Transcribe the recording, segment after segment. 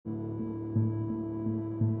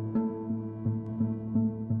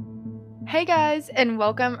Hey guys, and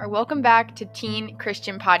welcome back to Teen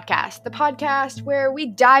Christian Podcast, the podcast where we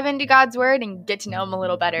dive into God's Word and get to know Him a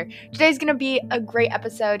little better. Today's going to be a great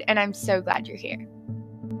episode, and I'm so glad you're here.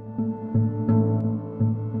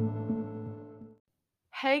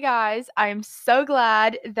 Hey guys, I'm so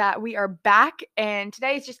glad that we are back, and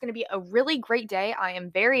today is just going to be a really great day. I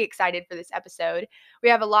am very excited for this episode. We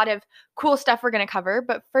have a lot of cool stuff we're going to cover,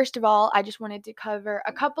 but first of all, I just wanted to cover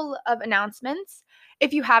a couple of announcements.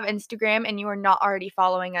 If you have Instagram and you are not already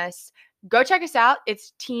following us, go check us out.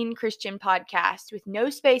 It's Teen Christian Podcast with no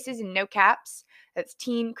spaces and no caps. That's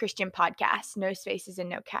Teen Christian Podcast, no spaces and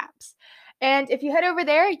no caps. And if you head over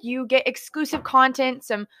there, you get exclusive content,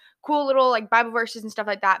 some cool little Bible verses and stuff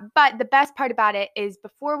like that. But the best part about it is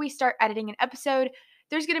before we start editing an episode,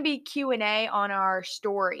 there's going to be Q&A on our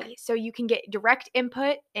story. So you can get direct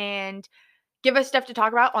input and give us stuff to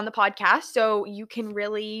talk about on the podcast, so you can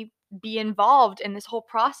really be involved in this whole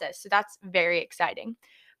process. So that's very exciting.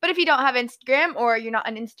 But if you don't have Instagram or you're not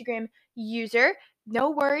an Instagram user,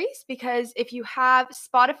 no worries, because if you have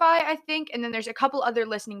Spotify, I think, and then there's a couple other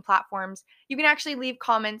listening platforms, you can actually leave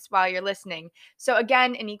comments while you're listening. So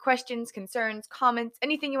again, any questions, concerns, comments,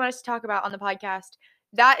 anything you want us to talk about on the podcast,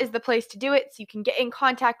 that is the place to do it, so you can get in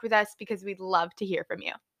contact with us because we'd love to hear from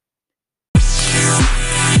you.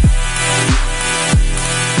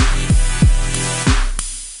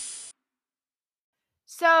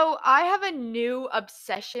 So I have a new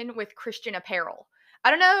obsession with Christian apparel.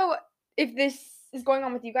 I don't know if this is going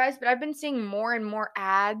on with you guys, but I've been seeing more and more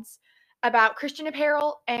ads about Christian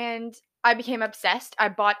apparel, and I became obsessed. I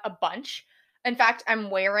bought a bunch. In fact,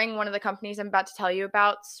 I'm wearing one of the companies I'm about to tell you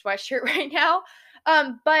about sweatshirt right now.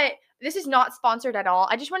 But this is not sponsored at all.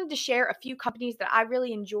 I just wanted to share a few companies that I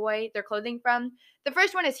really enjoy their clothing from. The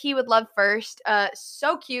first one is He Would Love First.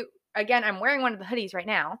 So cute. Again, I'm wearing one of the hoodies right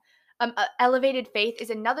now. Elevated Faith is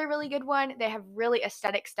another really good one. They have really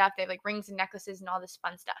aesthetic stuff. They have rings and necklaces and all this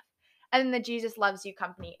fun stuff. And then the Jesus Loves You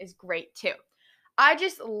company is great too. I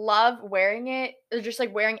just love wearing it, or just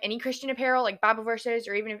wearing any Christian apparel, like Bible verses,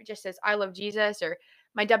 or even if it just says I love Jesus, or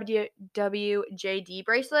my WWJD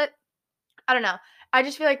bracelet. I don't know. I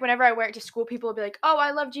just feel like whenever I wear it to school, people will be like, oh,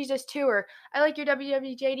 I love Jesus too, or I like your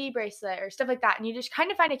WWJD bracelet, or stuff like that. And you just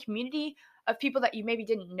kind of find a community of people that you maybe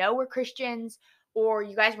didn't know were Christians, or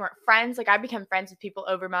you guys weren't friends. I become friends with people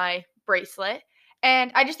over my bracelet.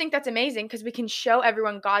 And I just think that's amazing because we can show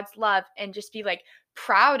everyone God's love and just be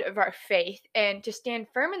proud of our faith and to stand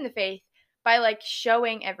firm in the faith by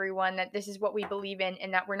showing everyone that this is what we believe in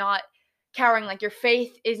and that we're not cowering. Your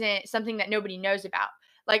faith isn't something that nobody knows about.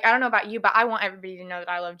 I don't know about you, but I want everybody to know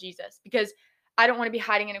that I love Jesus because I don't want to be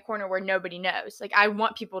hiding in a corner where nobody knows. I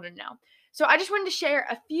want people to know. So I just wanted to share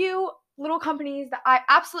a few little companies that I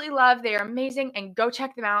absolutely love. They are amazing, and go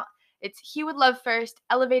check them out. It's He Would Love First,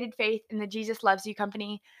 Elevated Faith, and the Jesus Loves You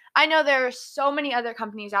company. I know there are so many other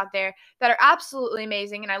companies out there that are absolutely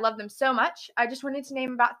amazing, and I love them so much. I just wanted to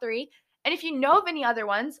name about 3. And if you know of any other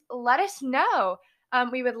ones, let us know.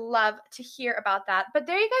 We would love to hear about that. But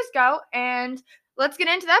there you guys go, and let's get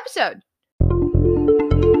into the episode.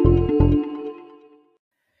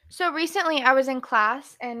 So recently I was in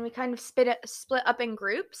class and we kind of split up in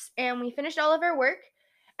groups, and we finished all of our work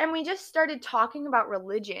and we just started talking about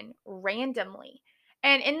religion randomly.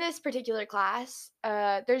 And in this particular class,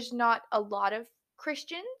 there's not a lot of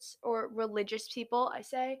Christians or religious people, I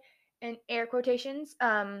say in air quotations.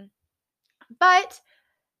 But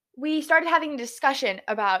we started having a discussion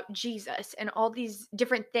about Jesus and all these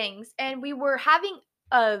different things, and we were having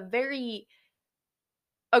a very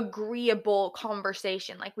agreeable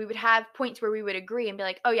conversation. We would have points where we would agree and be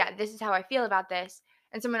like, "Oh yeah, this is how I feel about this."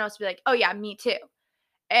 And someone else would be like, "Oh yeah, me too."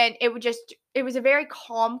 And it was a very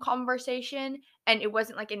calm conversation, and it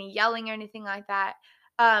wasn't any yelling or anything like that.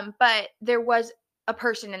 But there was a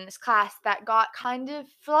person in this class that got kind of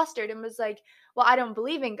flustered and was like, "Well, I don't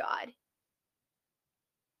believe in God."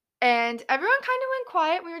 And everyone kind of went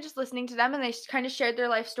quiet. We were just listening to them, and they kind of shared their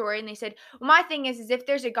life story, and they said, "Well, my thing is if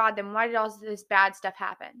there's a God, then why did all this bad stuff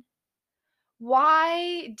happen?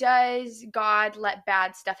 Why does God let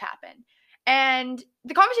bad stuff happen?" And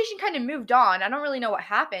the conversation kind of moved on. I don't really know what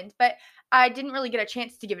happened, but I didn't really get a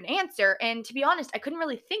chance to give an answer. And to be honest, I couldn't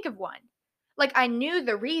really think of one. I knew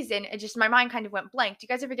the reason, it just my mind kind of went blank. Do you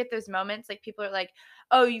guys ever get those moments people are like,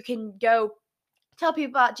 "Oh, you can go tell people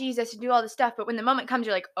about Jesus and do all this stuff," but when the moment comes,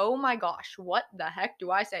 you're like, "Oh my gosh, what the heck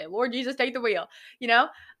do I say? Lord Jesus, take the wheel," you know?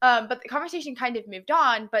 But the conversation kind of moved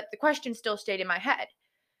on, but the question still stayed in my head.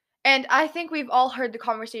 And I think we've all heard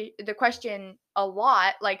the question a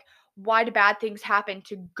lot, why do bad things happen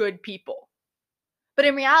to good people? But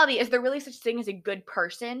in reality, is there really such thing as a good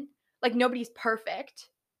person? Nobody's perfect.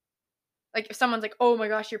 Like if someone's like, "Oh my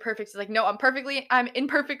gosh, you're perfect." It's like, "No, I'm perfectly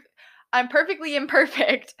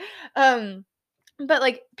imperfect." Um but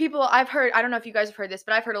like people I've heard, I don't know if you guys have heard this,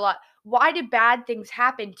 but I've heard a lot. Why do bad things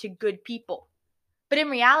happen to good people? But in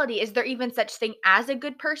reality, is there even such thing as a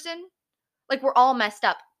good person? Like we're all messed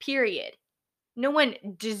up, period. No one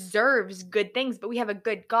deserves good things, but we have a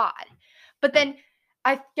good God. But then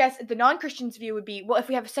I guess the non-Christian's view would be, well, if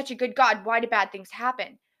we have such a good God, why do bad things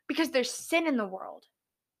happen? Because there's sin in the world.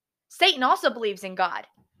 Satan also believes in God.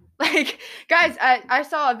 Like, guys, I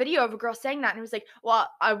saw a video of a girl saying that, and it was like, well,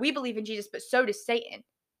 we believe in Jesus, but so does Satan,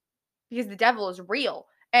 because the devil is real.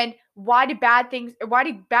 And why do bad things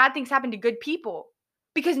happen to good people?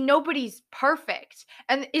 Because nobody's perfect.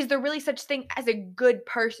 And is there really such thing as a good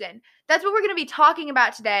person? That's what we're going to be talking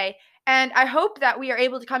about today. And I hope that we are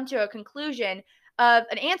able to come to a conclusion of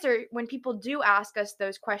an answer when people do ask us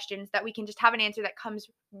those questions, that we can just have an answer that comes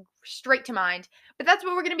straight to mind. But that's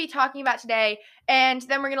what we're going to be talking about today. And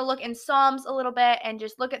then we're going to look in Psalms a little bit and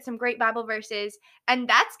just look at some great Bible verses. And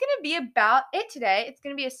that's going to be about it today. It's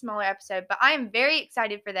going to be a smaller episode, but I am very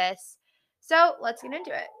excited for this. So let's get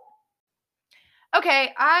into it.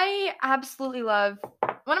 Okay, I absolutely love,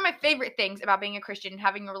 one of my favorite things about being a Christian and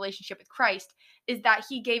having a relationship with Christ is that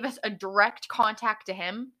he gave us a direct contact to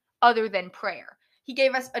him other than prayer. He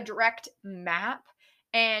gave us a direct map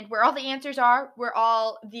and where all the answers are, where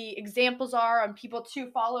all the examples are on people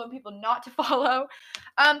to follow and people not to follow.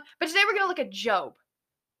 But today we're going to look at Job.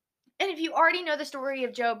 And if you already know the story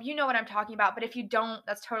of Job, you know what I'm talking about. But if you don't,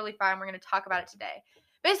 that's totally fine. We're going to talk about it today.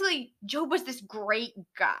 Basically, Job was this great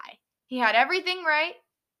guy. He had everything right.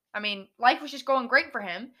 I mean, life was just going great for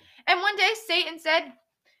him. And one day Satan said,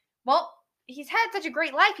 well, he's had such a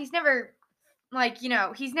great life. He's never,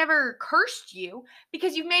 he's never cursed you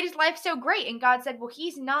because you've made his life so great. And God said, well,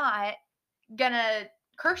 he's not gonna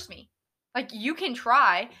curse me. Like, you can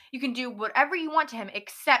try. You can do whatever you want to him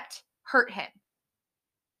except hurt him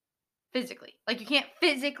physically. Like, you can't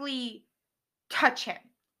physically touch him.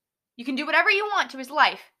 You can do whatever you want to his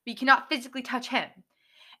life, but you cannot physically touch him.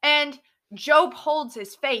 And Job holds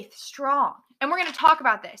his faith strong. And we're going to talk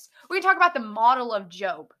about this. We're going to talk about the model of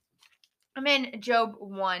Job. I'm in Job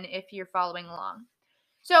 1 if you're following along.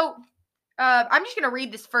 So I'm just going to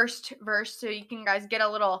read this first verse so you can guys get a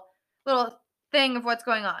little thing of what's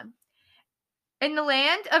going on. In the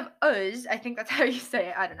land of Uz, I think that's how you say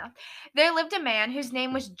it, I don't know, there lived a man whose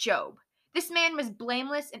name was Job. This man was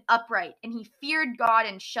blameless and upright, and he feared God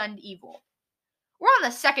and shunned evil. We're on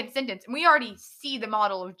the second sentence, and we already see the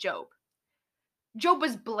model of Job. Job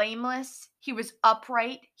was blameless, he was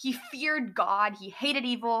upright, he feared God, he hated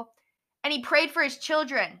evil, and he prayed for his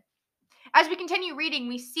children. As we continue reading,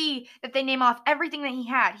 we see that they name off everything that he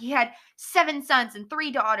had. He had 7 sons and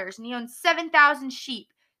 3 daughters, and he owned 7,000 sheep,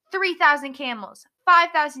 3,000 camels,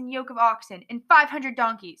 5,000 yoke of oxen, and 500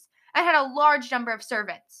 donkeys, and had a large number of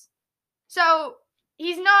servants. So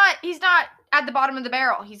he's not at the bottom of the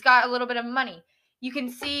barrel. He's got a little bit of money. You can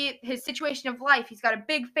see his situation of life. He's got a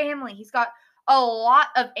big family. He's got a lot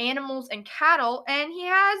of animals and cattle, and he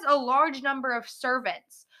has a large number of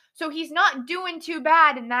servants. So he's not doing too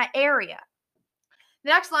bad in that area. The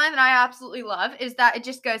next line that I absolutely love is that it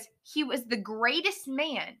just goes, he was the greatest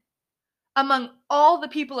man among all the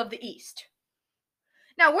people of the East.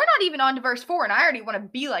 Now, we're not even on to verse 4, and I already want to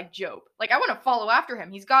be like Job. Like, I want to follow after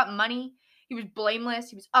him. He's got money. He was blameless.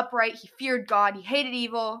 He was upright. He feared God. He hated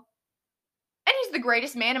evil. And he's the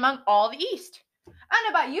greatest man among all the East. I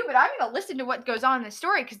don't know about you, but I'm going to listen to what goes on in this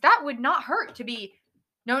story because that would not hurt to be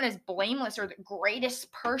known as blameless or the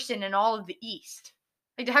greatest person in all of the East.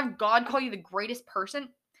 Like, to have God call you the greatest person,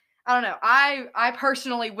 I don't know. I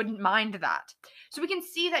personally wouldn't mind that. So we can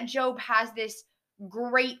see that Job has this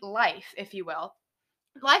great life, if you will.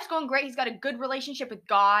 Life's going great. He's got a good relationship with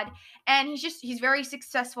God, and he's a very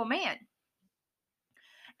successful man.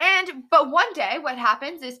 But one day what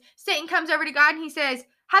happens is Satan comes over to God and he says,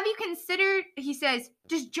 have you considered, he says,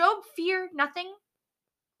 does Job fear nothing?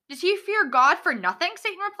 Does he fear God for nothing?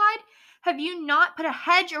 Satan replied. Have you not put a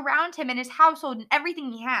hedge around him and his household and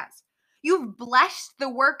everything he has? You've blessed the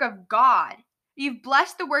work of God. You've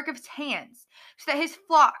blessed the work of his hands, so that his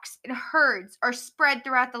flocks and herds are spread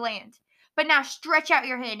throughout the land. But now stretch out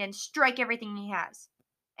your hand and strike everything he has,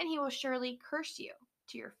 and he will surely curse you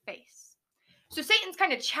to your face. So Satan's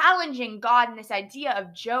kind of challenging God in this idea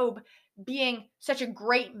of Job being such a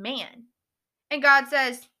great man. And God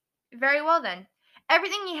says, very well then.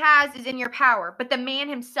 Everything he has is in your power, but the man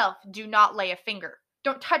himself, do not lay a finger.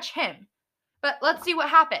 Don't touch him. But let's see what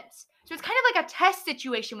happens. So it's kind of like a test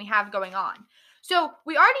situation we have going on. So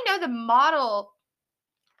we already know the model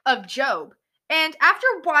of Job. And after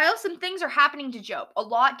a while, some things are happening to Job. A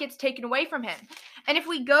lot gets taken away from him. And if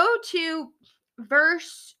we go to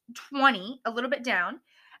verse 20, a little bit down,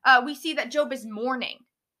 we see that Job is mourning.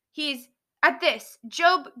 He's at this.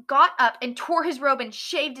 Job got up and tore his robe and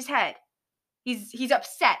shaved his head. He's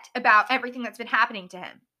upset about everything that's been happening to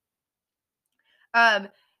him.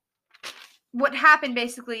 What happened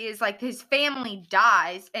basically is like his family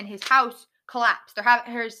dies and his house collapsed.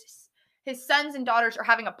 His sons and daughters are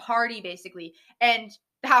having a party basically, and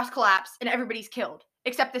the house collapsed and everybody's killed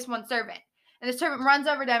except this one servant. And the servant runs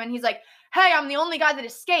over to them and he's like, "Hey, I'm the only guy that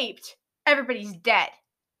escaped. Everybody's dead."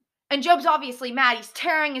 And Job's obviously mad. He's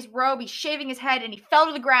tearing his robe, he's shaving his head, and he fell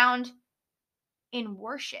to the ground in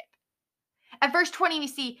worship. At verse 20, we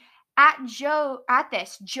see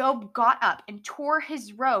Job got up and tore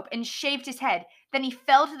his robe and shaved his head. Then he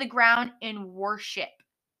fell to the ground in worship.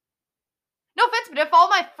 No offense, but if all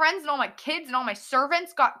my friends and all my kids and all my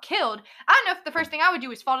servants got killed, I don't know if the first thing I would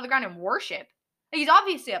do is fall to the ground and worship. He's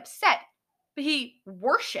obviously upset, but he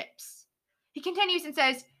worships. He continues and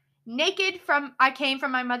says, "Naked I came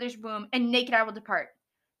from my mother's womb, and naked I will depart.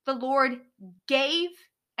 The Lord gave,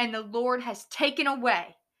 and the Lord has taken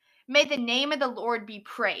away. May the name of the Lord be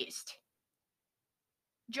praised."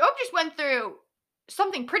 Job just went through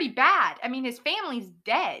something pretty bad. I mean, his family's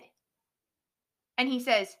dead. And he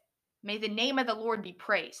says, "May the name of the Lord be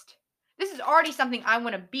praised." This is already something I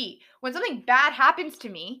want to be. When something bad happens to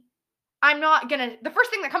me, the first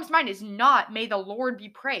thing that comes to mind is not, "May the Lord be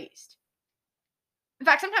praised." In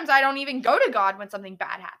fact, sometimes I don't even go to God when something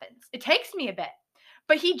bad happens. It takes me a bit.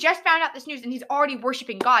 But he just found out this news and he's already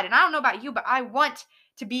worshiping God. And I don't know about you, but I want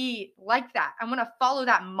to be like that. I want to follow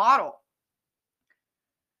that model.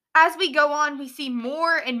 As we go on, we see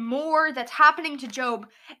more and more that's happening to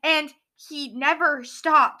Job, and he never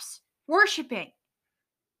stops worshiping.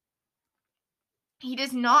 He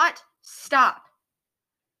does not stop.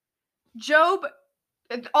 Job,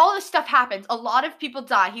 all this stuff happens. A lot of people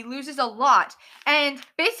die. He loses a lot. And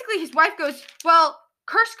basically his wife goes, "Well,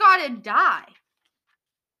 curse God and die."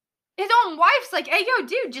 His own wife's like, "Hey, yo,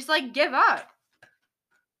 dude, just like give up."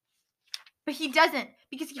 But he doesn't,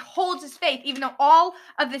 because he holds his faith. Even though all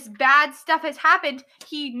of this bad stuff has happened,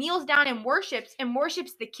 he kneels down and worships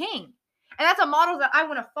the king. And that's a model that I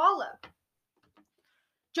want to follow.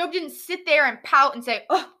 Job didn't sit there and pout and say,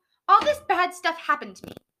 "Oh, all this bad stuff happened to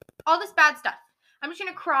me. All this bad stuff. I'm just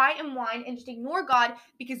going to cry and whine and just ignore God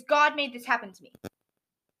because God made this happen to me."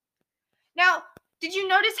 Now, did you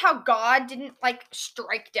notice how God didn't like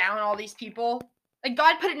strike down all these people? Like,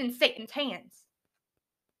 God put it in Satan's hands.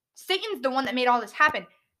 Satan's the one that made all this happen.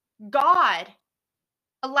 God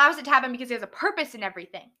allows it to happen because there's a purpose in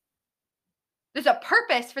everything. There's a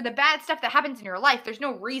purpose for the bad stuff that happens in your life. There's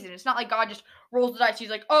no reason. It's not like God just rolls the dice.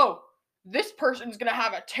 He's like, "Oh, this person's going to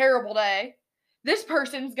have a terrible day. This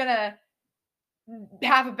person's going to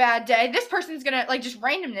have a bad day. This person's going to," like, just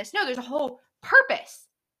randomness. No, there's a whole purpose.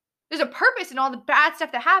 There's a purpose in all the bad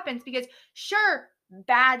stuff that happens, because sure,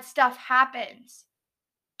 bad stuff happens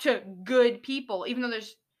to good people, even though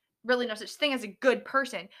there's really no such thing as a good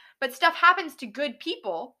person. But stuff happens to good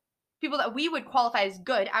people that we would qualify as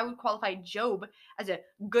good. I would qualify Job as a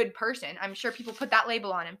good person. I'm sure people put that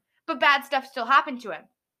label on him. But bad stuff still happened to him,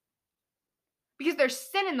 because there's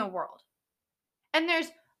sin in the world. And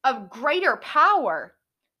there's a greater power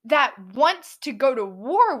that wants to go to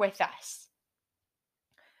war with us.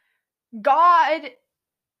 God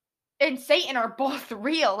and Satan are both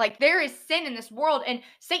real. Like, there is sin in this world, and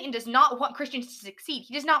Satan does not want Christians to succeed.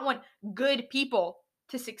 He does not want good people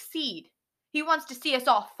to succeed. He wants to see us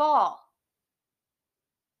all fall.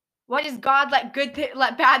 Why does God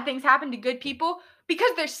let bad things happen to good people?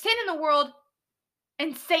 Because there's sin in the world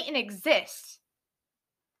and Satan exists.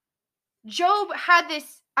 Job had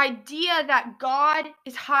this idea that God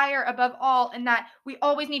is higher above all, and that we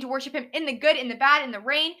always need to worship him in the good, in the bad, in the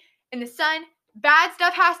rain, in the sun. Bad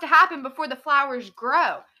stuff has to happen before the flowers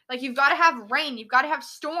grow. Like, you've got to have rain, you've got to have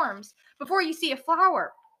storms before you see a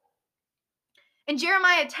flower. In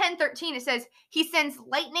Jeremiah 10:13, it says, "He sends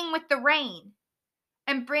lightning with the rain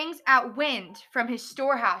and brings out wind from his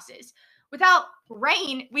storehouses." Without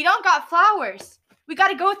rain, we don't got flowers. We got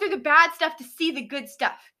to go through the bad stuff to see the good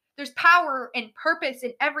stuff. There's power and purpose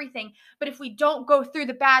in everything, but if we don't go through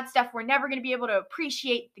the bad stuff, we're never going to be able to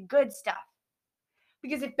appreciate the good stuff.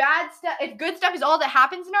 Because if good stuff is all that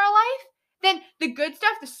happens in our life, then the good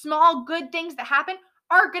stuff, the small good things that happen,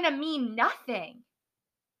 are going to mean nothing.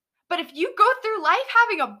 But if you go through life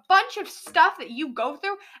having a bunch of stuff that you go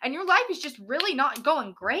through, and your life is just really not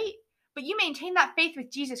going great, but you maintain that faith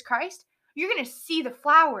with Jesus Christ, you're going to see the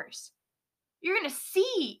flowers. You're going to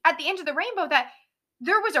see at the end of the rainbow that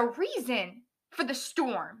there was a reason for the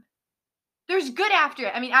storm. There's good after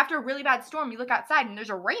it. I mean, after a really bad storm, you look outside and there's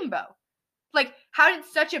a rainbow. Like, how did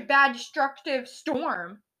such a bad, destructive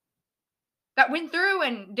storm that went through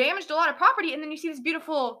and damaged a lot of property, and then you see this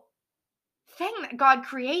beautiful thing that God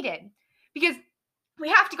created? Because we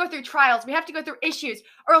have to go through trials, we have to go through issues,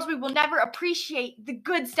 or else we will never appreciate the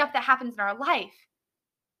good stuff that happens in our life.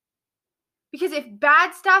 Because if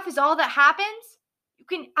bad stuff is all that happens,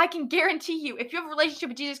 I can guarantee you, if you have a relationship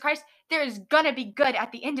with Jesus Christ, there is gonna be good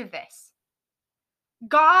at the end of this.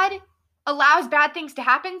 God allows bad things to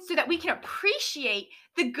happen so that we can appreciate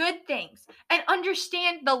the good things and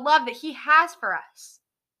understand the love that he has for us.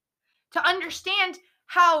 To understand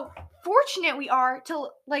how fortunate we are to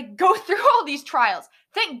go through all these trials.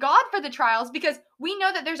 Thank God for the trials, because we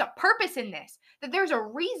know that there's a purpose in this, that there's a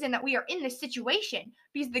reason that we are in this situation,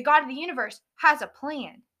 because the God of the universe has a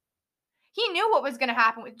plan. He knew what was going to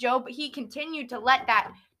happen with Job, but he continued to let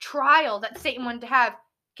that trial that Satan wanted to have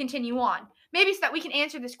continue on. Maybe so that we can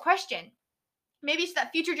answer this question. Maybe so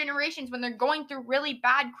that future generations, when they're going through really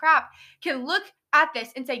bad crap, can look at this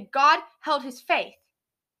and say, God held his faith.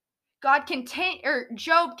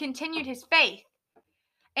 Job continued his faith.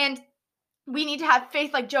 And we need to have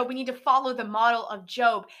faith like Job. We need to follow the model of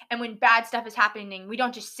Job. And when bad stuff is happening, we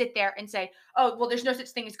don't just sit there and say, oh, well, there's no such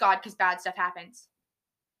thing as God because bad stuff happens.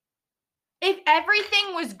 If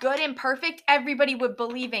everything was good and perfect, everybody would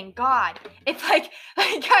believe in God. It's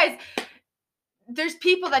guys, there's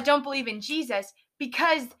people that don't believe in Jesus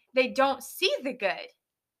because they don't see the good.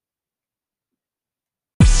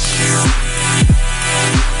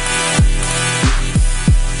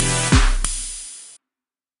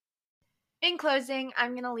 In closing,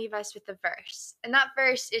 I'm going to leave us with a verse. And that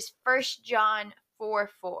verse is 1 John 4:4.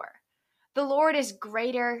 The Lord is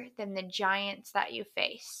greater than the giants that you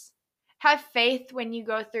face. Have faith when you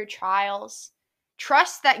go through trials.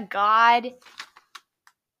 Trust that God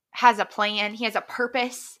has a plan. He has a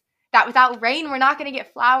purpose. That without rain, we're not going to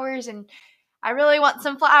get flowers. And I really want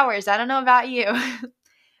some flowers. I don't know about you.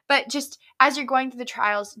 But just as you're going through the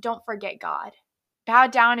trials, don't forget God. Bow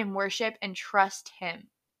down and worship and trust him.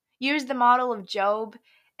 Use the model of Job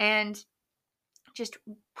and just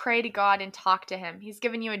pray to God and talk to him. He's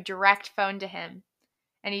given you a direct phone to him,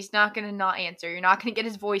 and he's not going to not answer. You're not going to get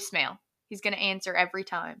his voicemail. He's going to answer every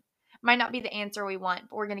time. Might not be the answer we want,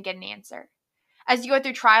 but we're going to get an answer. As you go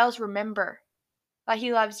through trials, remember that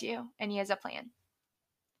he loves you and he has a plan.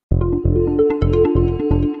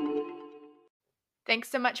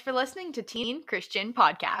 Thanks so much for listening to Teen Christian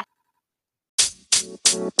Podcast.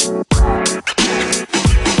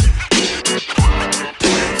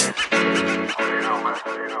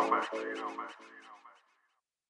 You know, man.